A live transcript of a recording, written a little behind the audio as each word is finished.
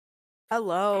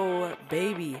Hello,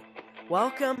 baby.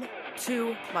 Welcome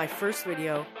to my first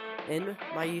video in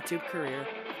my YouTube career.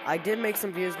 I did make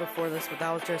some videos before this, but that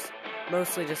was just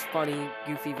mostly just funny,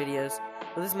 goofy videos.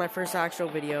 But this is my first actual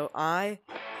video.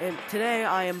 Today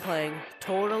I am playing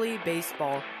Totally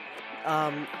Baseball.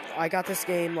 I got this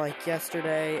game like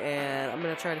yesterday, and I'm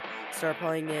gonna try to start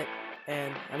playing it.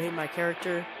 And I made my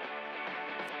character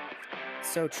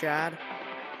so Chad,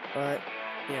 but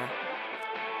yeah.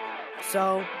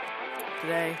 So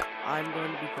today I'm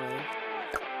going to be playing.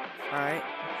 Alright,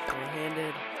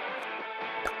 right-handed,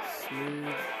 smooth,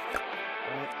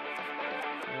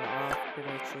 off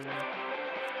production.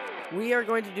 We are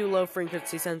going to do low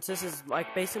frequency since this is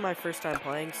like basically my first time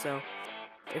playing. So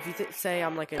if you say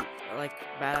I'm like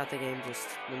bad at the game, just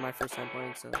my first time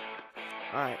playing. So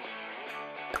alright,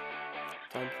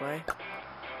 time to play.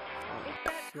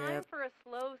 It's that time for a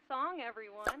slow song,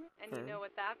 everyone, and you know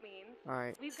what that means.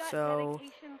 Alright, so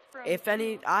if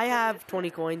I have 20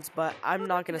 coins, but I'm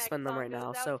not gonna spend them right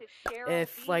now. So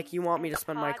if like you want me to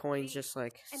spend my coins, just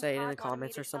like say it in the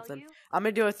comments or something. I'm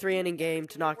gonna do a 3-inning game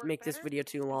to not make this video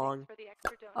too long.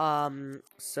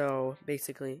 So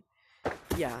basically,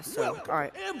 yeah. So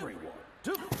alright, everyone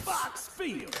to Fox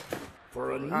Field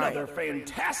for another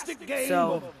fantastic game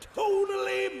of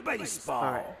Totally Baseball.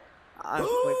 Alright.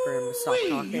 Wait for him to stop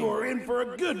talking. You are in for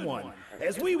a good one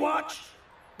as we watch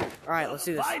Alright, let's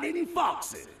do this. Fighting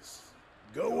Foxes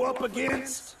go up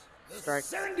against the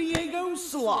San Diego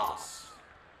Sloths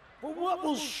for what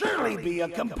will surely be a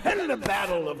competitive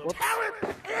battle of talent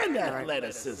and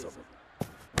athleticism.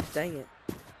 Dang it.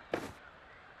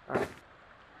 Alright.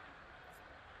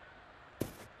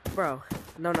 Bro.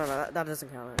 No, that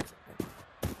doesn't count.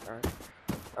 Alright.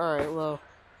 Alright, well.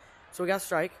 So we got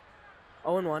strike.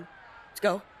 0-1. Let's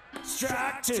go.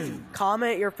 Strike 2.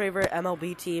 Comment your favorite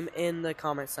MLB team in the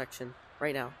comment section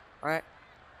right now. Alright?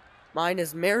 Mine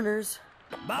is Mariners.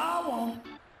 Ball 1.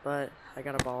 But I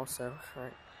got a ball, so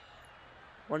alright.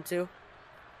 1-2.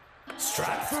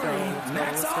 Strike 3. Let's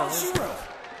That's all she wrote.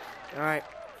 Alright.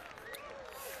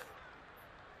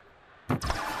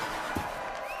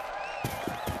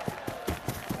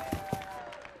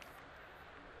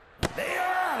 They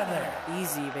are out of there.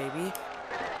 Easy, baby.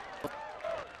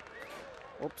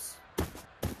 Oops.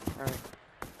 Alright.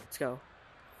 Let's go.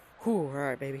 Whew,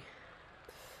 alright, baby.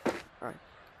 Alright.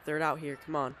 Third out here,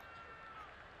 come on.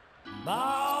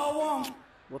 Ball 1.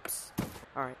 Whoops.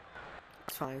 Alright.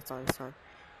 It's fine. Come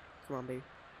on, baby.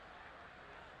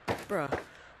 Bruh.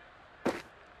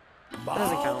 That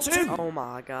doesn't count. 2. Oh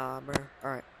my god, bruh.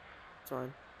 Alright. It's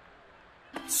fine.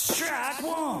 Strike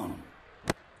 1.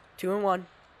 2-1.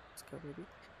 Let's go, baby.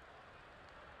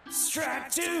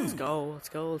 Strike 2. Let's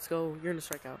go. You're in the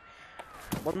strikeout.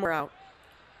 One more out.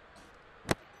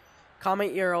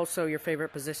 Comment your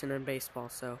favorite position in baseball,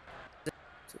 so.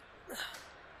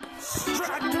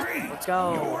 Strike 3. Let's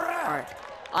go. Alright.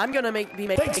 I'm gonna be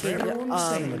making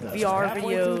VR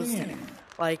videos.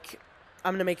 Like,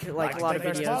 I'm gonna make like a lot of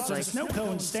videos. Like, snow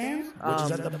cone stand, which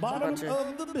is at the bottom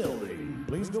of the building.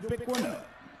 Please go pick one up.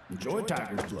 Enjoy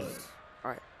Tiger's blood.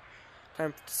 Alright.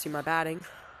 Time to see my batting.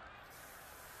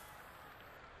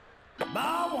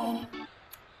 Ball 1.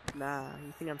 Nah,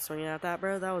 you think I'm swinging at that,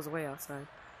 bro? That was way outside.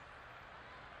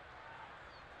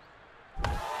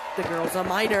 The girl's a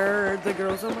minor.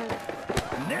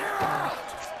 Now.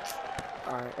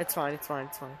 Alright, it's fine. Come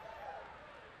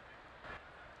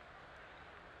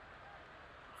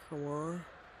on.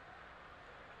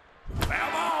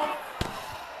 Foul ball.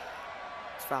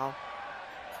 It's foul.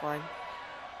 It's fine.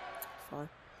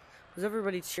 Was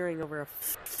everybody cheering over a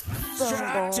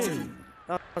Strike 2.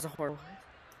 That was horrible.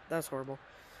 That's horrible.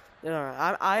 You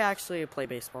know, I actually play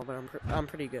baseball, but I'm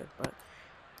pretty good. But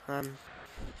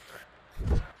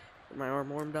get my arm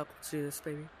warmed up. Let's do this,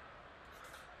 baby.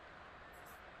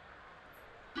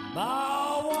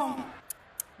 Ball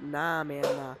 1. Nah, man,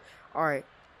 nah. All right.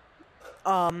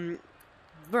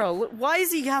 Bro, why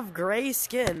does he have gray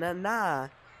skin? Nah,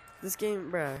 this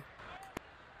game, bro,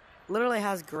 literally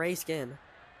has gray skin.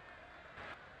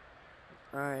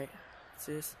 All right, let's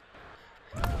do this.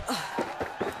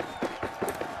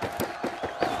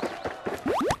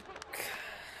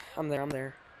 I'm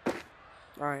there.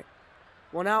 Alright.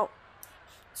 One out.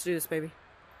 Let's do this, baby.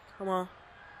 Come on.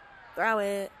 Throw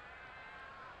it.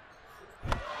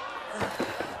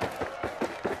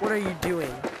 What are you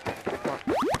doing? Come on.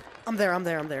 I'm there.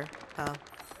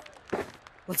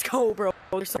 Let's go, bro.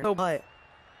 They're so butt.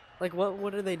 Like,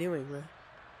 what are they doing, bro?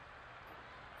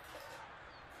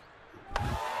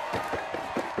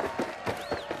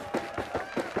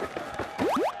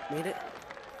 Made it.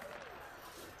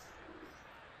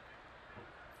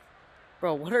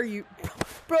 Bro, what are you...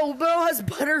 Bro, Bill has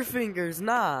butterfingers.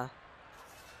 Nah.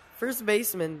 First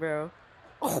baseman, bro.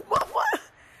 Oh, what?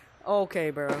 Okay,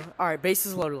 bro. Alright, base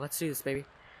is loaded. Let's do this, baby.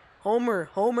 Homer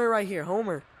right here.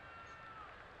 Homer.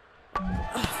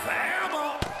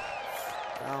 Wow.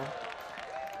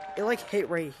 It like hit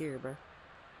right here, bro.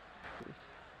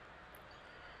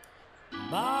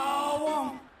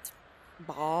 Ball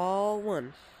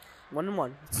one.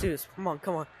 1-1. Let's do this. Come on.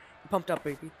 I'm pumped up,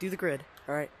 baby. Do the grid.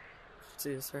 Alright. Let's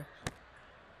do this, bro.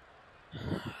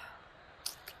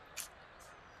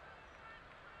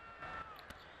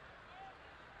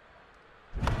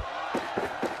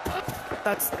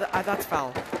 That's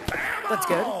foul. That's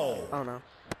good. Oh no.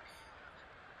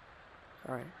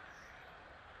 Alright.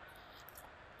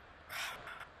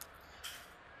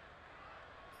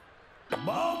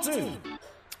 Ball 2.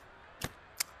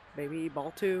 Baby,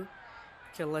 ball 2.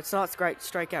 Okay, let's not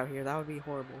strike out here. That would be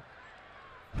horrible.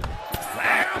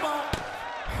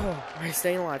 Oh, alright,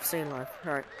 staying alive.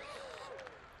 Alright.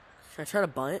 Should I try to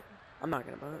bunt? I'm not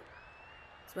gonna bunt.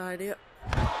 It's a bad idea.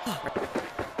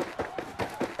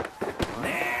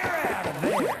 They're out of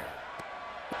there.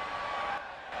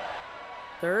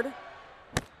 Third?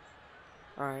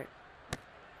 Alright.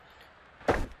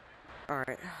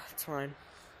 Alright, it's fine.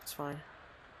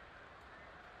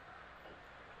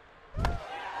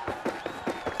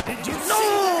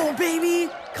 No,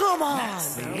 baby! Come on!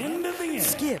 That's the end of the end.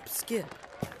 Skip.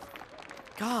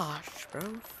 Gosh, bro.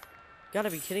 Gotta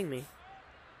be kidding me.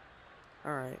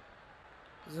 Alright.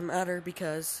 Doesn't matter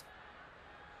because...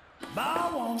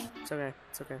 Ball 1. It's okay.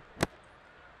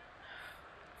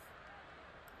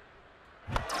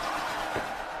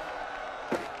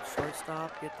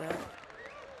 Shortstop, get that.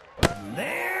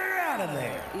 They're out of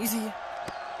there. Easy.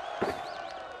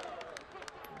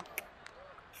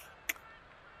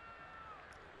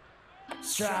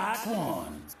 Strike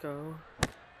 1. Let's go.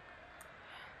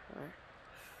 Alright.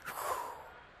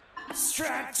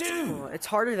 Strike 2. Oh, it's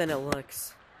harder than it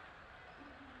looks.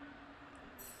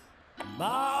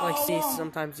 Ball Like, see, 1.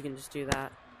 sometimes you can just do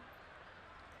that.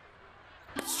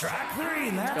 Strike 3,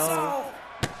 and that's Go. all.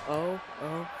 Oh.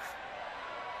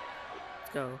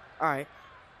 Let's go. Alright.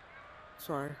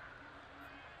 Sorry.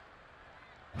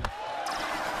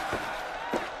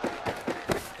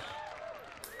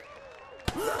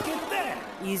 Look at that.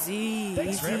 Easy.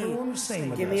 Thanks for everyone who's staying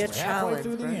with Give us. me a We're halfway challenge,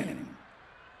 through the bro. inning.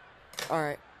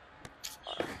 Alright.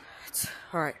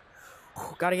 Alright.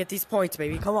 Gotta get these points,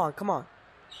 baby. Come on.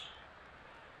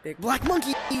 Big black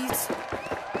monkeys.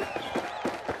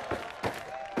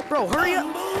 Bro, hurry up.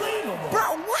 Unbelievable.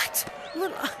 Bro, what?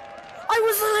 I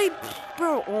was like,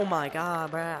 bro. Oh my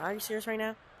god, bro. Are you serious right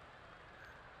now?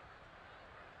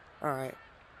 Alright,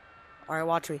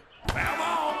 watch me. Foul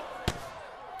ball.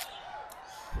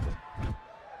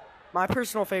 My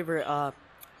personal favorite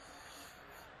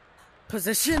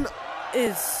position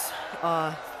is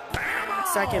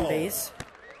second base.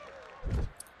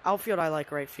 Outfield, I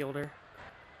like right fielder.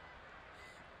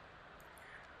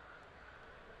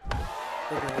 The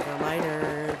girls are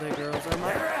minor.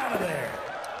 They're out of there.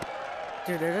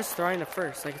 Dude, they're just throwing to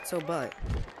first. Like, it's so butt.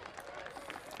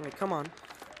 Wait, come on.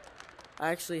 I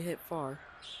actually hit far.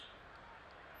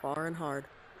 Far and hard.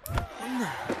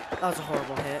 That was a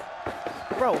horrible hit.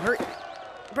 Bro, hurry.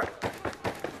 Bro,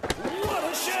 What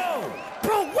a show.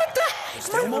 bro, what the heck?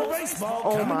 Still more baseball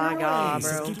Oh coming my your god, way,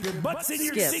 so bro. keep your butts in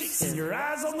your Skip. seats and your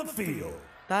eyes on the field.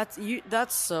 That's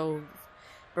so...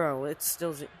 Bro, it's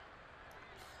still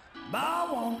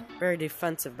Ball 1. very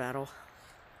defensive battle.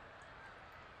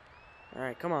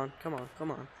 Alright, come on.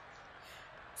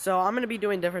 So, I'm going to be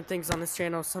doing different things on this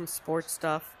channel, some sports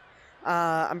stuff.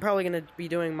 I'm probably going to be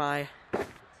doing my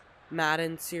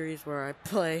Madden series where I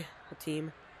play a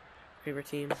team, favorite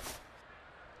team.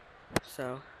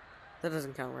 So, that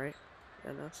doesn't count, right?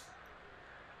 Yeah,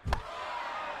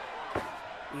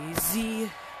 no. Easy.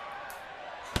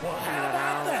 Well, how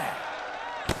about that?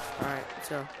 Alright,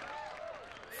 so.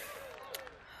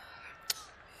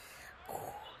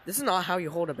 This is not how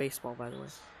you hold a baseball, by the way.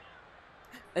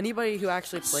 Anybody who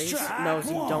actually plays knows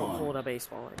you don't hold a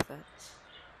baseball like that.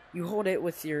 You hold it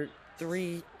with your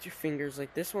three fingers,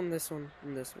 like this one, and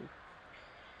this one.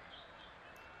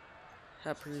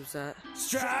 That proves that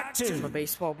Strike 2. I'm a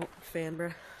baseball fan,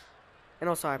 bruh. And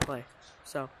also I play,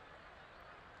 so.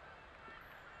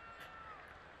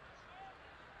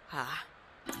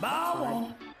 Ball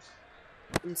 1.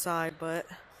 Inside, but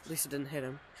at least it didn't hit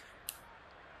him.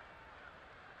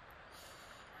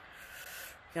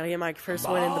 Gotta get my first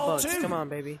win in the Ball books. 2. Come on,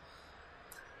 baby.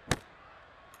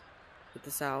 Get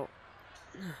this out.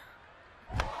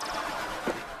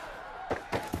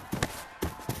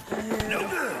 No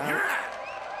good. You're out.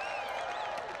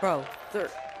 Bro, third.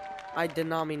 I did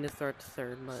not mean to throw it to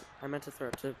third, but I meant to throw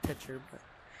it to pitcher, but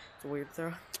it's a weird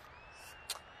throw.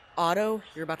 Auto,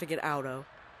 you're about to get auto.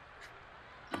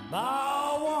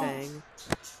 Ball 1. Dang.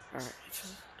 Alright,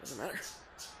 doesn't matter.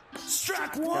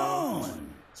 Strike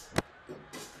 1.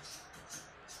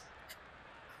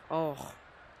 Oh.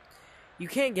 You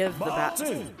can't give the Ball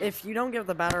 2. If you don't give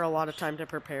the batter a lot of time to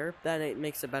prepare, then it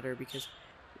makes it better, because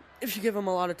if you give him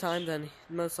a lot of time, then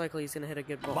most likely he's gonna hit a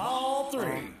good ball. Ball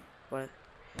 3. But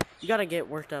you gotta get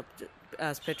worked up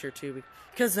as pitcher too,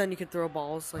 because then you can throw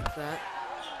balls like that.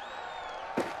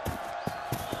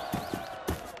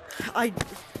 I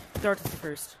throw it to the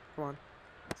first. Come on.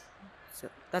 So,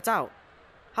 that's out.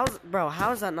 Bro,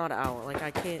 how is that not out? Like,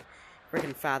 I can't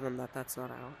freaking fathom that that's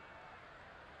not out.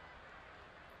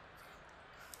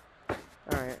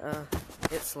 Alright,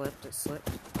 it slipped.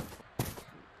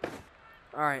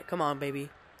 Alright, come on, baby.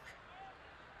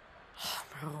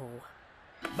 Bro.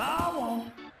 Ball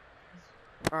 1.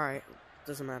 Alright,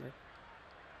 doesn't matter.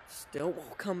 Still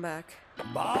won't come back.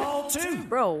 Ball 2.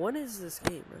 Bro, what is this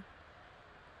game, bro?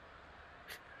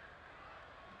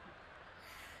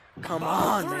 Come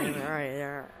on, man.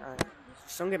 Alright.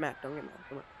 Just don't get mad. Come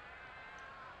on.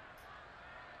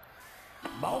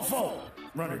 Ball 4.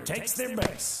 Runner takes their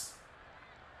base.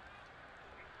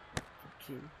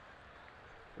 Okay.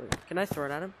 Wait, can I throw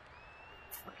it at him?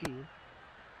 Fuck you.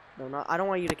 No, I don't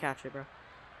want you to catch it, bro.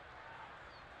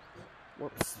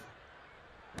 Whoops.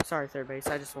 Sorry, third base.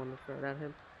 I just wanted to throw it at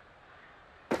him.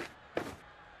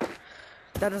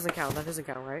 That doesn't count,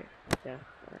 right? Yeah.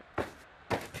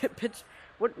 Alright. Pitch.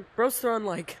 What? Bro's throwing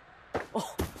like.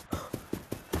 Oh.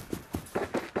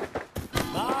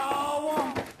 Ball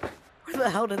 1. Where the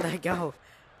hell did that go?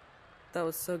 That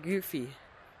was so goofy.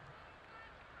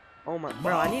 Oh my.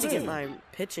 Bro, I need to get my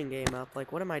pitching game up.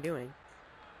 Like, what am I doing?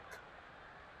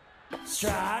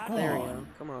 Strike 1. There we go.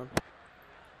 Come on.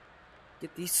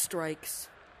 Get these strikes.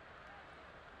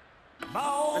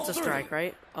 Ball That's a 3. strike,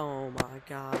 right? Oh my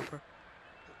god, bro.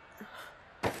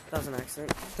 That was an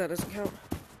accident. That doesn't count.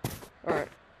 Alright.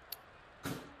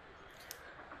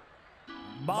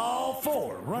 Ball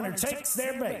 4. Runner takes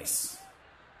their base.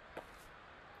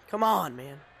 Come on,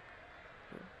 man.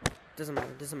 Doesn't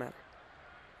matter.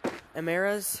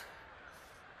 Amaras.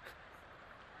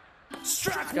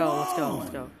 Strike 1. Let's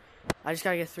go. I just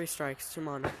gotta get 3 strikes. Come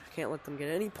on. I can't let them get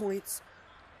any points.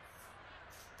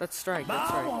 That's strike.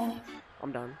 Ball 1.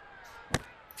 I'm done.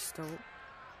 Just don't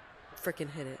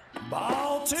freaking hit it.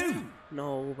 Ball 2.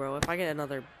 No, bro. If I get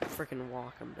another freaking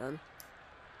walk, I'm done.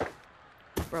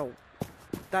 Bro,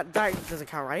 that doesn't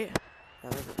count, right? No,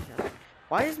 that doesn't count.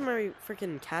 Why does my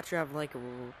freaking catcher have like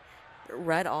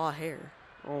red hair?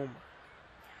 Oh my.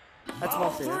 That's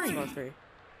ball 3. That's ball 3.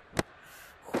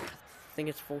 I think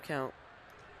it's full count.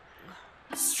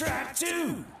 Strike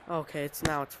 2. Okay,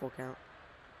 now it's full count.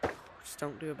 Just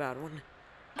don't do a bad one.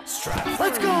 Strike 3.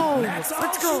 Let's go! That's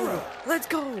all zero. Let's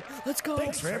go!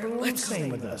 Thanks for everyone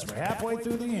staying with us. We're halfway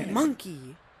through the inning.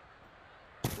 Monkey!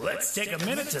 Let's take a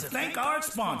minute to thank our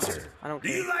sponsor. I don't Do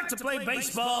care. you like to play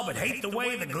baseball but hate the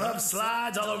way the glove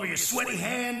slides all over your sweaty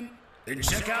hand? Then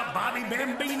check out Bobby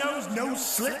Bambino's No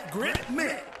Slip Grip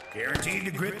Mitt. Guaranteed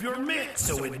to grip your mitt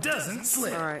so it doesn't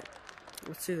slip. Alright,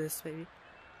 let's do this, baby.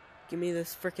 Give me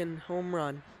this freaking home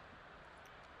run.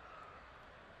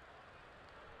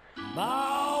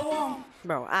 Ball 1.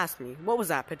 Bro, ask me. What was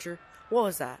that, pitcher? What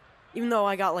was that? Even though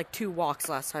I got like 2 walks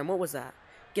last time, what was that?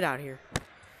 Get out of here.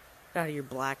 Get out of here,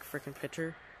 black freaking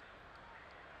pitcher.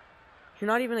 You're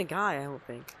not even a guy, I don't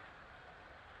think.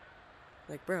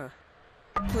 Like, bro.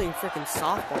 I'm playing freaking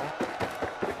softball.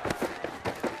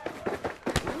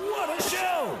 What a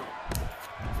show!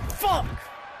 Fuck!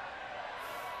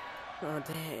 Oh,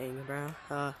 dang,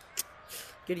 bro.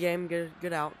 Good game,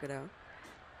 good out.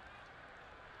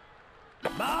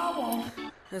 Ball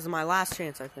 1. This is my last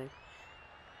chance, I think.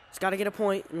 Just gotta get a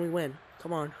point and we win.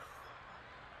 Come on.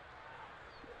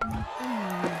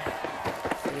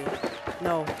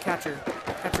 No, catcher.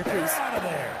 Catcher, please. Out of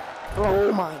there.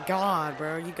 Oh my god,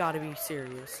 bro. You gotta be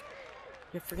serious.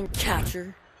 You freaking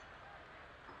catcher.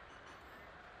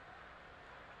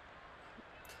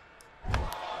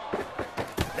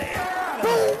 They are out of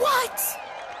Bro, there. what?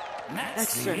 And that's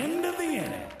Extra. the end of the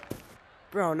inning.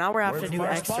 Bro, now we're having to Word do from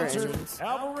our extra sponsor, innings.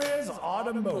 Alvarez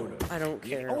Automotive. I don't The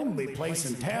care. only place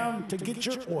in town to get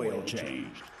your oil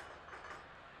changed.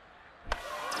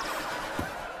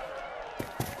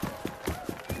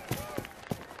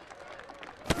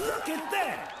 Look at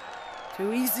that!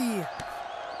 Too easy.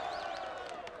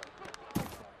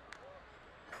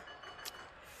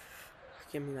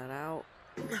 Give me that out.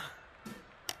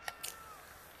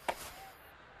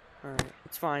 Alright,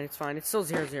 it's fine, it's fine. It's still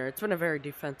 0-0. It's been a very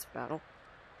defensive battle.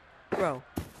 Bro,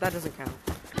 that doesn't count.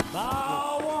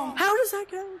 Ball 1. How does that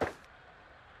count? That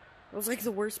was like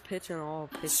the worst pitch in all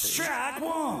of history. Strike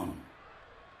 1.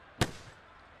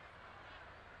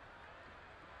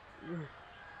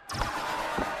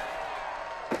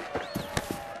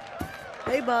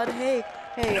 Hey, bud, hey.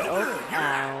 Hey, No, oh, you're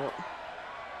out.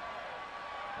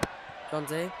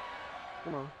 Jonze,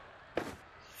 come on.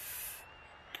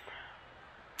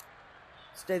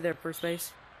 Stay there, first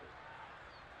base.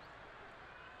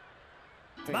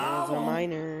 The arrows are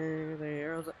minor. The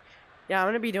arrows are... Yeah, I'm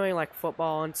gonna be doing like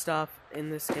football and stuff in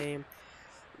this game.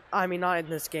 I mean, not in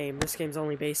this game. This game's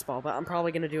only baseball, but I'm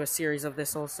probably gonna do a series of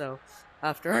this also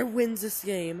after I win this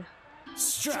game.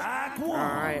 Strike 1.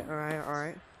 Alright, alright,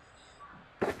 alright.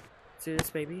 Let's do this,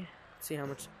 baby. Let's see how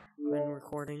much I've been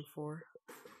recording for.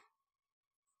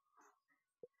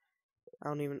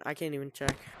 I can't even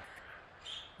check.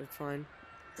 It's fine.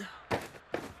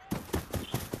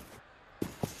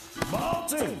 Ball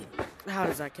 2. How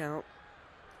does that count?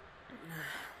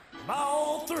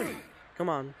 Ball 3. Come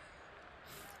on.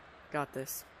 Got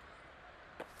this.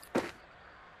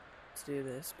 Let's do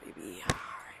this, baby.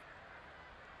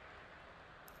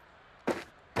 Alright.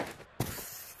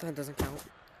 That doesn't count.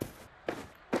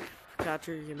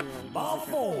 Catcher, give me one. Ball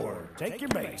 4. Take your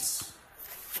base.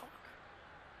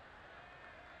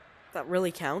 That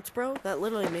really counts, bro? That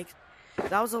literally makes...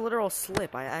 That was a literal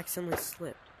slip. I accidentally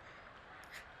slipped.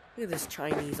 Look at this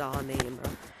Chinese name,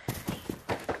 bro.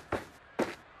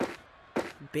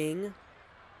 Bing.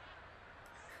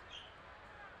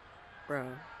 Bro.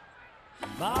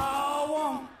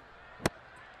 Ball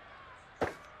 1.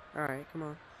 Alright, come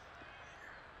on.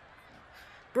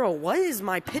 Bro, what is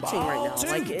my pitching right now?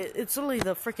 Like, it's literally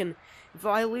the freaking... If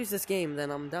I lose this game,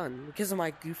 then I'm done. Because of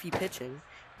my goofy pitching.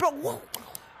 Bro, whoa! Oh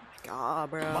my god,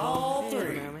 bro. Ball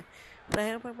 3.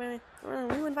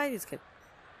 We invite this kid.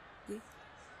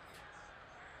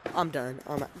 I'm done.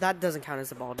 That doesn't count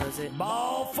as a ball, does it?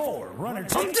 Ball 4. Runner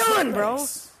takes I'm done, bro!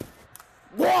 base.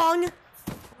 Wong!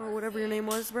 Or whatever your name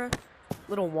was, bro.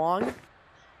 Little Wong.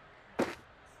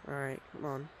 Alright, come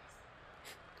on.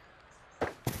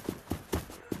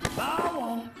 Ball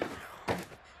 1.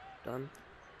 Done.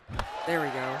 There we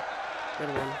go. Good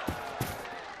one.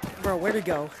 Bro, where'd it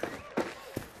go?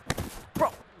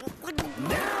 Bro!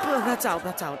 Oh, that's out,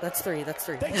 that's out. That's 3, that's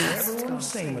 3. Thanks for everyone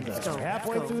staying with us. Go, We're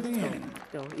halfway go, through the inning.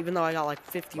 Go. Even though I got like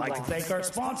 50 Like to walks. thank our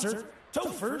sponsor,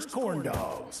 Topher's Corn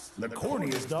Dogs. The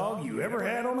corniest dog you ever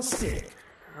had on a stick.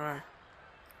 Alright.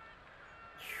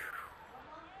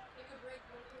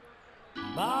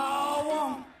 Ball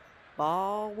 1.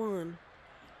 Ball 1.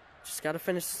 Just gotta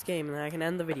finish this game and then I can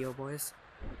end the video, boys.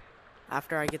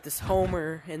 After I get this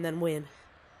homer and then win.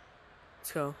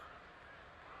 Let's go.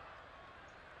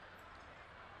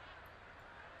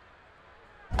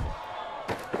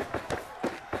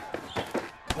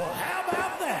 Well, how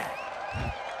about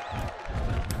that?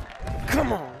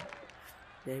 Come on,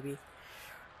 baby.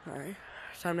 Alright.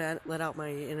 Time to let out my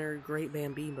inner great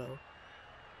Bambino.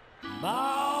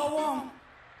 Ball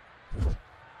 1.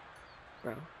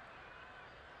 Bro.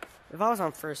 If I was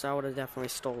on first, I would have definitely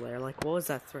stole there. Like, what was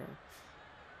that throw?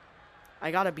 I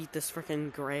gotta beat this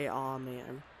freaking gray. Aw,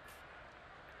 man.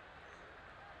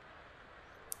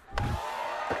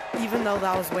 Even though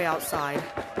that was way outside.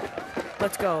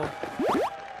 Let's go.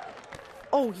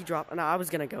 Oh, he dropped. No, I was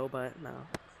gonna go, but no.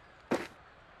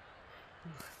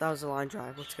 That was a line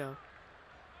drive. Let's go.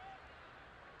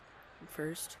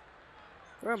 First.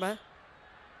 Where am I?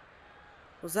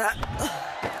 What's that?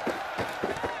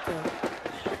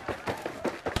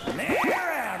 They're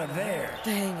out of there.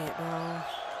 Dang it, bro.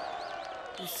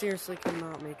 You seriously could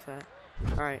not make that.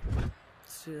 Alright.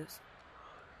 Let's do this.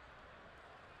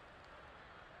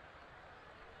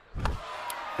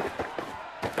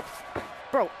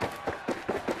 Bro.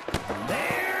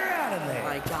 They're out of there.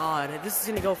 My god. This is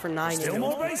gonna go for 9 Still innings.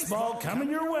 more baseball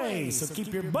coming your way, so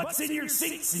keep your butts in your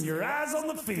seats and your eyes on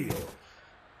the field.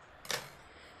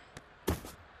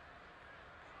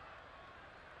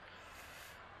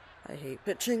 I hate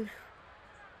pitching.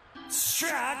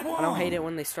 Strike 1. I don't hate it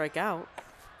when they strike out.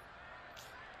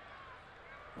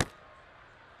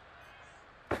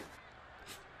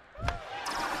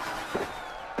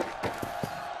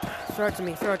 Throw it to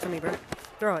me, bro.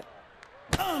 Throw it.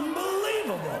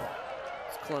 Unbelievable.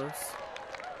 It's close.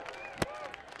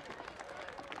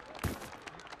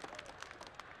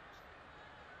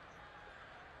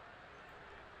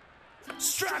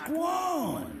 Strike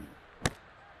 1.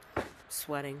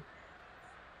 Sweating.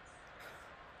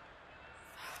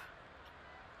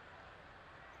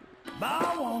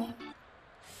 Ball 1.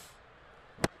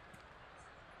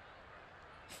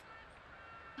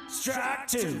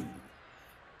 2.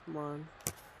 Come on.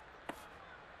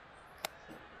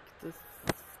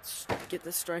 Get the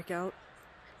strikeout.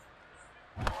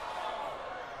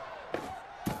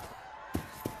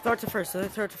 Throw it to first. Throw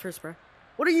it to first, bro.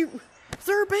 What are you?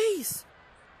 Third base.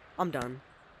 I'm done.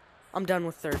 I'm done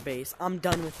with third base. I'm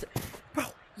done with. Bro,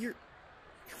 you're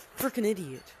a freaking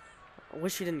idiot. I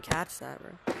wish you didn't catch that,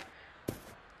 bro.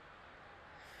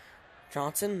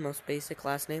 Johnson, most basic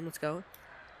last name. Let's go.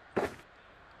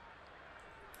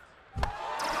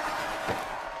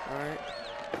 Alright.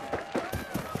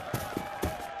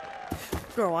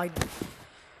 Bro,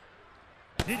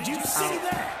 Did you see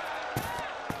that?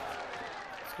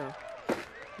 Let's go.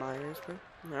 Myers, bro.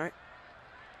 Alright.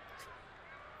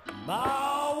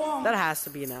 Ball 1. That has to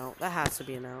be an out. That has to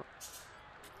be an out.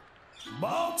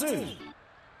 Ball 2.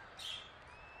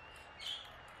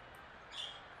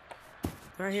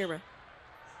 Right here, bro.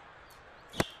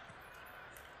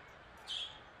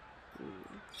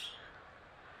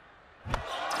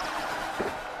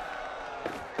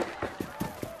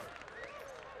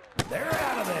 They're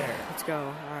out of there. Let's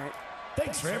go. Alright.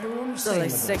 Thanks for everyone So staying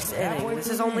like with us. 6 We're halfway innings.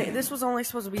 through the inning. This was only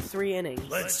supposed to be 3 innings.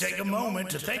 Let's take a moment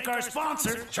to thank our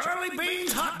sponsor, Charlie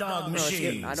Bean's Hot Dog it's good.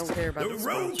 Machine. I don't care about the the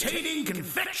sponsor. rotating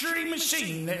confectionery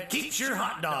machine that keeps your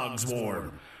hot dogs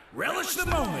warm. Relish the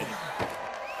moment.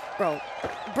 Bro,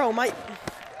 my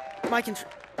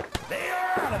control. They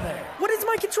are out of there. What is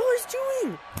my controller's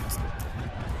doing?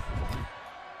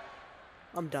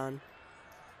 I'm done.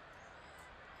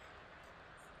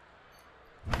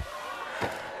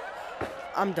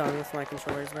 I'm done with my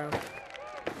controllers, bro.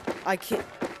 I can't.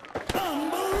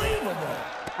 Unbelievable.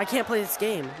 I can't play this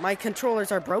game. My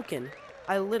controllers are broken.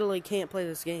 I literally can't play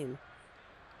this game.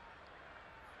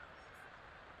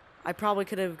 I probably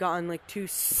could have gotten like 2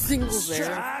 singles there.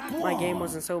 Strike My game one.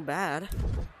 wasn't so bad.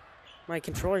 My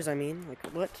controllers, I mean. Like,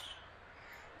 what?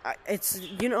 It's,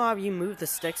 you know how you move the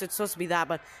sticks? It's supposed to be that,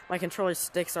 but my controller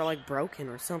sticks are like broken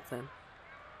or something.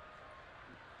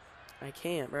 I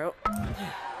can't, bro.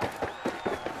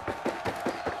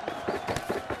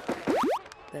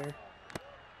 There.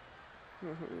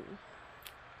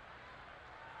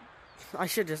 I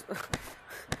should just...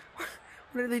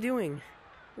 What are they doing?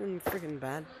 Freaking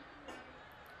bad.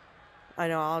 I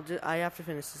know, I have to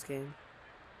finish this game.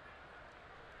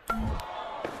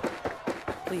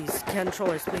 Please,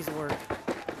 controllers, please work.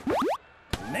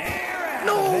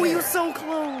 No, he was so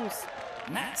close!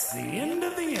 And that's the end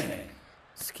of the inning.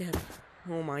 Skip.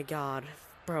 Oh my god.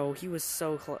 Bro, he was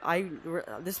so close.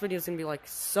 This video is gonna be like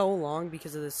so long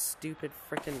because of this stupid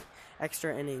freaking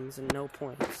extra innings and no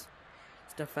points.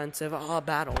 It's defensive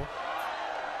battle.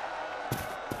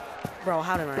 Bro,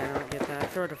 how did I not get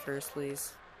that? Throw it to first,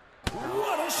 please.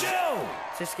 What a show!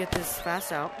 Just get this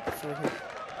fast out so we can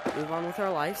move on with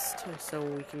our lives so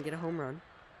we can get a home run.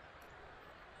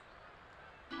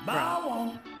 Ball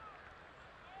 1.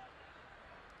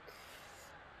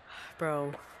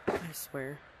 Bro, I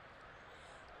swear.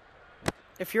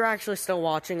 If you're actually still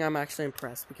watching, I'm actually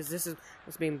impressed because this is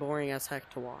being boring as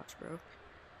heck to watch, bro.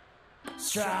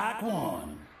 Strike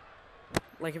 1.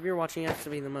 Like, if you're watching, you have to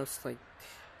be the most, like,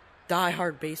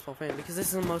 die-hard baseball fan because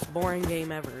this is the most boring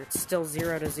game ever. It's still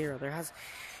 0-0. There hasn't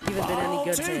even been any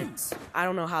good hits. I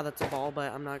don't know how that's a ball,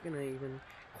 but I'm not going to even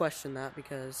question that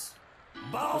because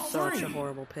Ball it's such 3. a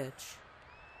horrible pitch.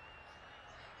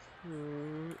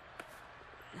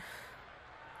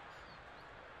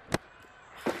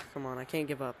 Come on, I can't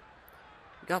give up.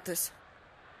 Got this.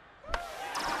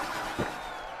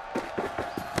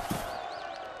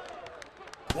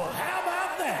 Well, how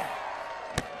about that?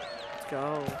 Let's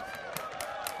go.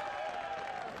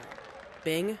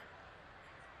 Bing.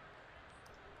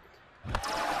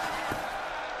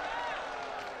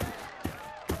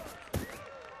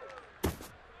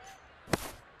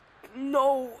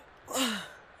 No.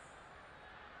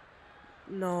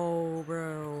 No,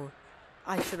 bro.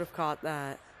 I should have caught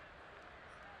that.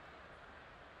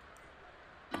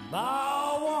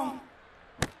 Ball 1.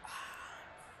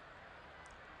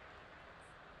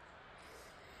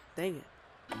 Dang it.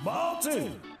 Ball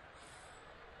 2.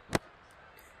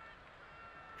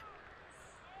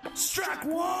 Strike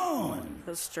 1.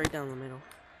 That was straight down the middle.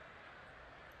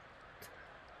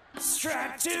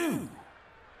 Strike 2.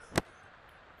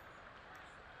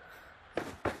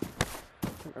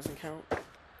 That doesn't count.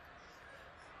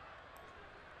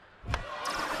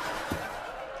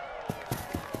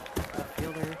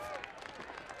 Fielder.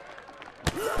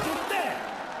 Look at that.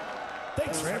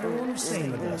 Thanks for everyone who's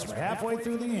staying with us. We're halfway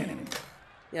through the inning.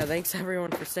 Yeah, thanks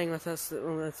everyone for staying with us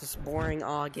with this boring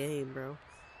game, bro.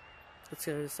 Let's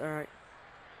go. Alright.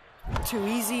 Too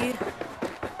easy.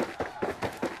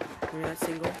 Give me that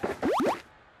single.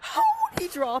 How He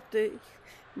dropped it.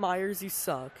 Myers, you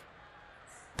suck.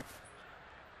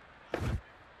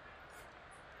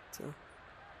 So.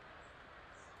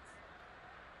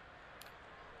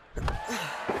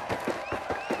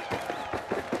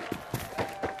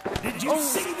 Did you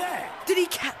see that? Did he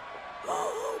catch?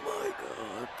 Oh my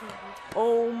god.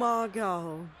 Oh my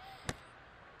god.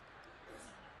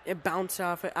 It bounced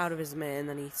off out of his man, and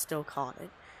then he still caught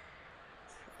it.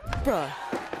 Bruh.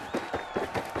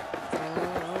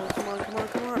 Oh, come on, come on,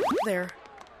 come on. There.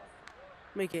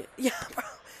 Make it. Yeah, bro.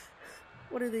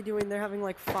 What are they doing? They're having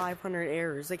like 500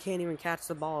 errors. They can't even catch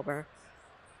the ball, bro.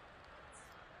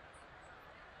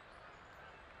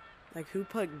 Like, who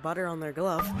put butter on their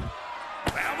glove?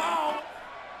 Come on!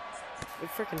 They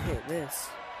freaking hit this.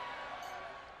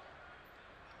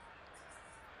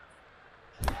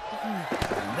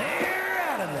 They're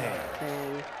out of there.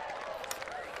 Dang.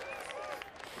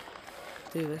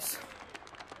 Do this.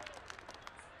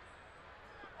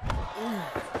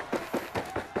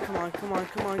 Come on, come on,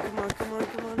 come on, come on, come on,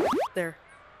 come on. There.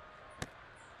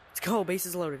 Let's go.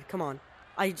 Bases loaded. Come on.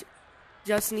 I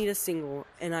just need a single,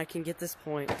 and I can get this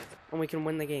point, and we can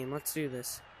win the game. Let's do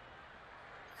this.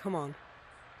 Come on.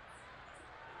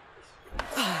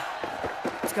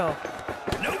 Let's go.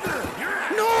 No good. You're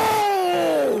out.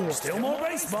 No! Still more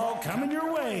baseball coming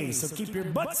your way, so keep your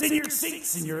butts in your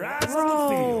seats and your eyes on the Bro!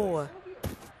 field.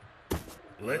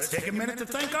 Let's take a minute to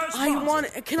thank our I sponsor.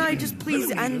 want. Can I just please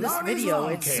Looney end this Lawney's video?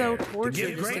 Lawn It's so Care. To torture give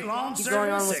just great to lawn keep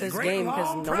going on service with at this great game because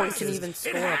lawn no one can prices. even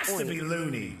score It a has to be point.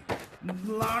 Looney.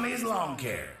 Lonnie's Lawn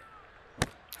Care.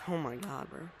 Oh my god,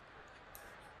 bro.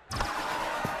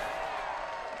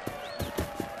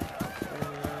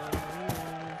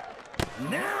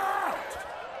 Now out.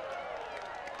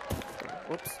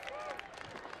 Whoops.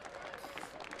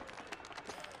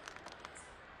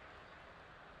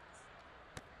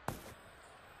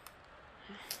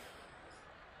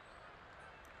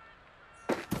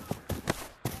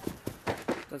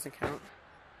 Doesn't count.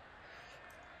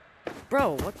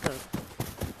 Bro, what the?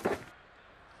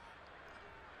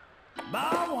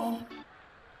 Ball one.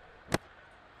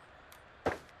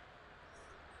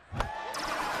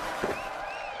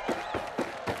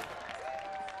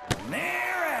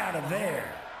 They're out of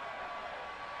there.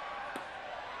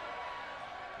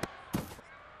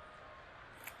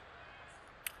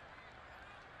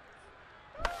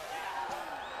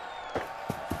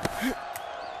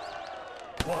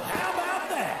 Well, how about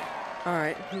that?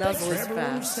 Alright, that was Thanks at for least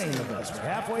everyone who's fast. staying with us. We're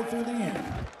halfway through the inning.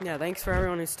 Yeah, thanks for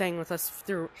everyone who's staying with us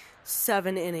through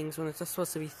 7 innings when it's just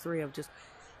supposed to be 3 of just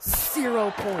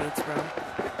 0 points, bro.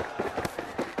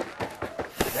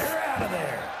 They're out of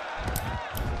there.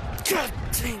 God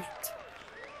dang it.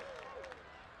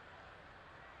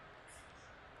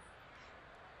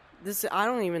 This is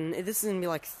gonna be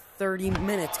like 30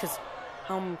 minutes because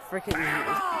how I'm freaking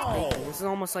thinking. This is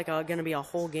almost like gonna be a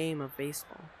whole game of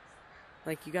baseball.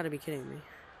 Like, you gotta be kidding me.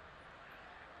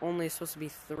 Only it's supposed to be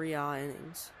 3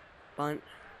 innings. Bunt.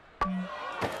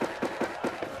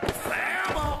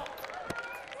 Foul ball.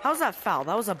 How's that foul?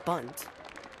 That was a bunt.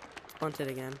 Bunt it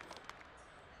again.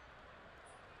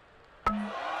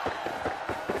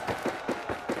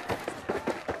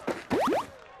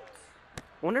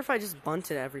 Wonder if I just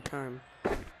bunt it every time.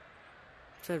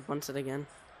 Should I bunt it again?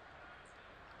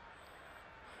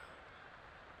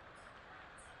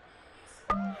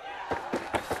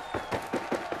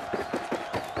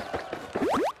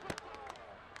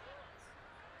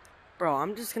 Bro,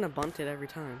 I'm just gonna bunt it every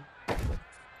time.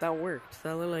 That worked.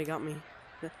 That literally got me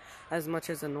as much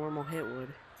as a normal hit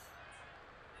would.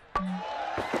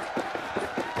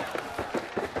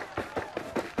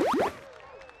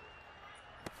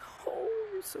 Oh,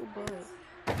 you're so bad.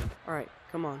 Alright,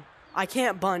 come on. I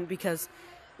can't bunt because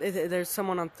there's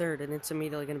someone on third and it's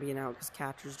immediately gonna be an out because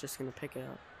catcher's just gonna pick it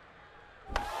up.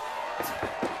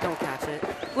 Don't catch it.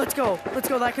 Let's go. Let's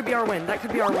go. That could be our win. That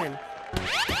could be our win.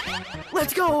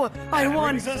 Let's go! I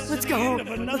won! Let's go!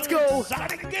 Let's go!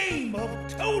 Game of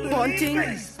totally Bunting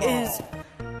baseball. is...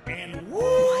 And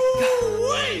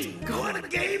woo-wee! What a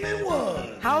game it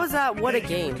was! How is that what a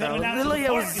game, bro? Coming out to Literally the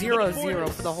it was park 0-0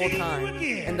 for the whole See you time.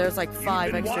 again. And there's like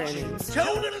 5 You've been extra watching innings.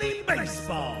 Totally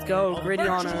Baseball. Let's go, a gritty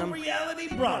on virtual 'em. reality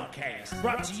broadcast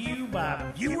brought to you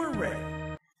by Viewer Red.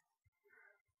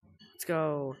 Let's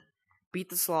go. Beat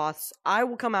the sloths. I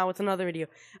will come out with another video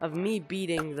of me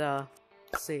beating the...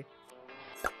 Let's see.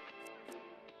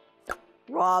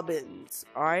 Robins.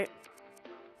 Alright.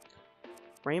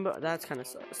 Rainbow. That's kind of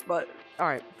sus. But,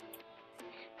 alright.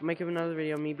 I'll make another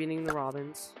video of me beating the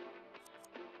Robins.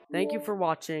 Thank you for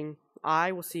watching.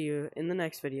 I will see you in the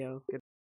next video. Goodbye.